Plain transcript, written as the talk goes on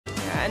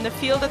And the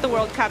field at the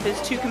World Cup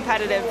is too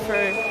competitive for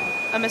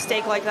a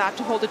mistake like that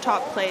to hold a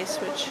top place,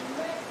 which,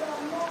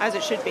 as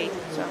it should be.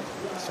 So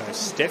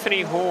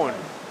Stefanie Horn,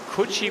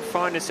 could she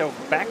find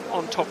herself back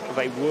on top of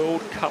a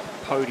World Cup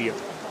podium?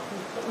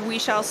 We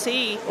shall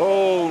see.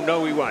 Oh,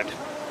 no, we won't.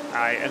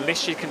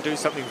 Unless she can do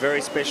something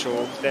very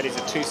special, that is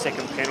a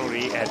 2-second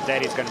penalty, and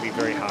that is going to be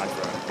very hard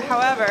for her.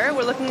 However,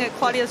 we're looking at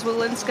Claudia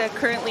Zwolinska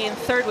currently in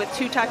third with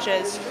 2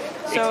 touches.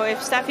 So if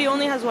Steffi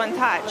only has 1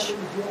 touch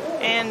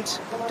and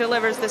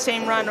delivers the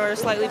same run or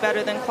slightly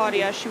better than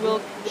Claudia, she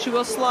will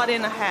slot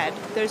in ahead.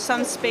 There's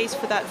some space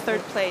for that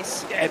 3rd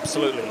place.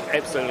 Absolutely,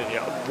 absolutely.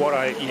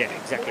 Yeah,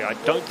 exactly. I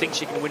don't think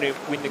she can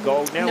win the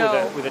gold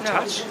now with a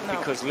touch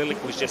because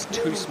Lilik was just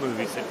too smooth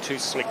and too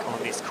slick on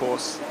this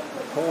course.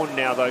 Horn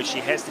now, though, she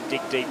has to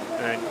dig deep,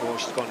 and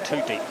she's gone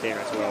too deep there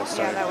as well.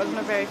 So. Yeah, that wasn't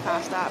a very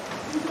fast up.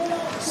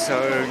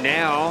 So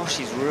now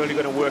she's really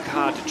going to work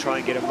hard to try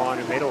and get a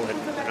minor medal, and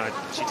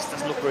she just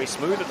doesn't look very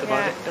smooth at the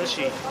moment, does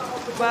she?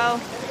 Well,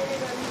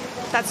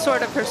 that's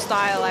sort of her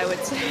style, I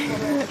would say.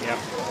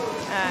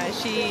 Yeah.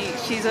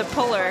 She's a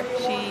puller.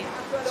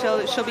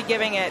 She'll be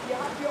giving it.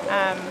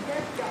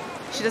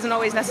 She doesn't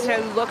always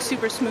necessarily look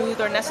super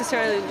smooth or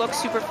necessarily look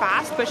super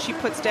fast, but she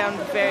puts down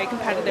very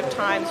competitive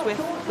times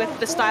with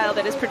the style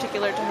that is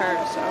particular to her.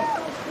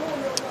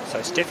 So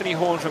Stefanie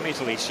Horn from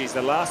Italy, she's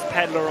the last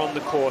paddler on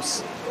the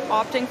course.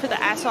 Opting for the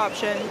S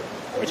option,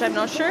 which I'm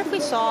not sure if we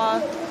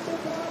saw.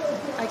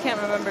 I can't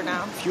remember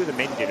now. A few of the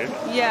men did it.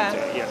 Yeah.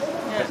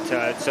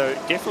 But, so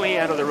definitely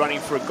out of the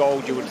running for a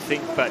gold, you would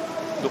think, but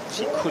look,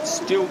 she could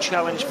still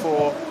challenge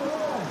for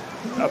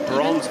a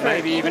bronze,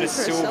 maybe even a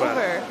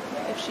silver.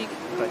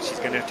 But she's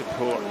going to have to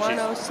pull it.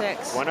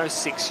 106.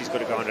 106 she's got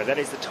to go under. That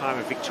is the time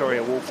of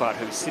Victoria Woolfart,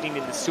 who's sitting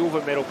in the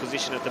silver medal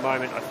position at the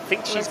moment. I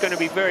think she's going to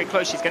be very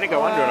close. She's going to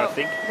go under it, I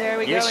think. There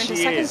we go, into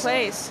 2nd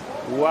place.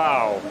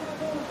 Wow.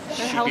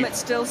 The helmet's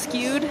still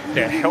skewed.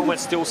 The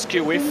helmet's still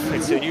skew with.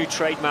 It's a new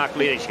trademark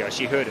leader.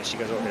 She heard it. She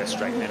goes, oh, I'm going to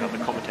straighten that up. The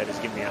commentator's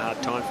giving me a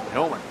hard time for the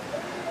helmet.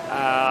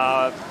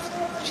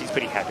 She's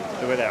pretty happy.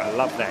 Look at that. I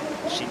love that.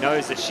 She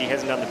knows that she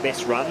hasn't done the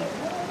best run.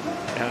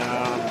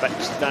 But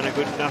she's done a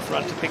good enough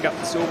run to pick up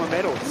the silver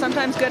medal.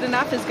 Sometimes good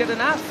enough is good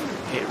enough.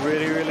 It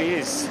really, really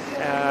is.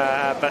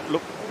 But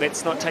look,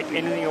 let's not take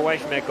anything away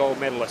from our gold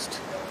medalist.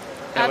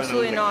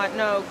 Absolutely not,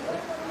 no.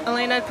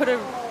 Elena put a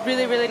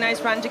really, really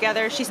nice run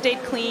together. She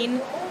stayed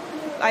clean.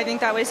 I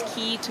think that was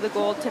key to the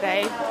gold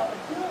today.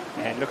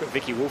 And look at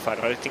Vicky Woolfart.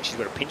 I don't think she's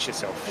got to pinch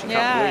herself. She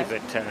can't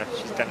believe that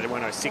she's done it at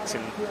 106.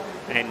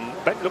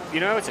 But look,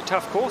 it's a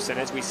tough course. And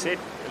as we said,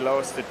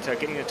 Lois, that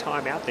getting the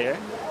time out there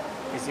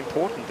is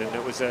important, and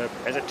it was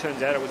as it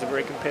turns out, it was a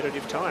very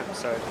competitive time.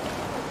 So,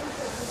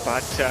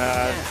 but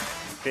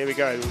there we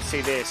go. We'll see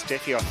there,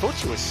 Steffi. I thought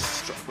she was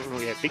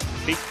struggling. Yeah,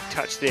 big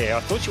touch there. I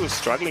thought she was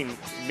struggling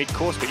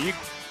mid-course, but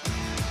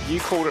you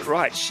called it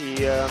right. She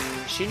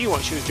knew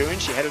what she was doing.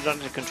 She had it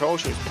under control.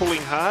 She was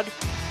pulling hard,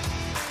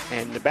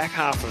 and the back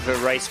half of her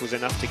race was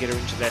enough to get her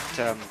into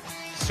that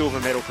silver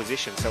medal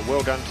position. So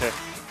well done to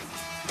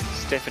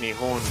Stefanie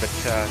Horn. But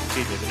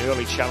gee, there's an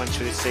early challenge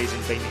for this season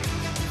being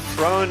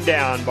thrown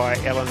down by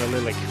Eleanor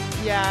Lilik.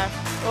 Yeah,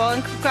 well,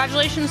 and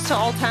congratulations to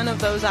all 10 of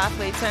those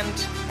athletes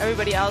and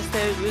everybody else.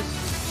 There was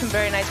some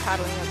very nice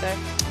paddling out there.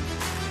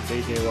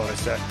 Indeed there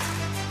was.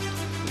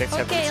 Let's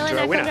have a listen to our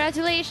Elena, winner.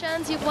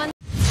 congratulations. You've won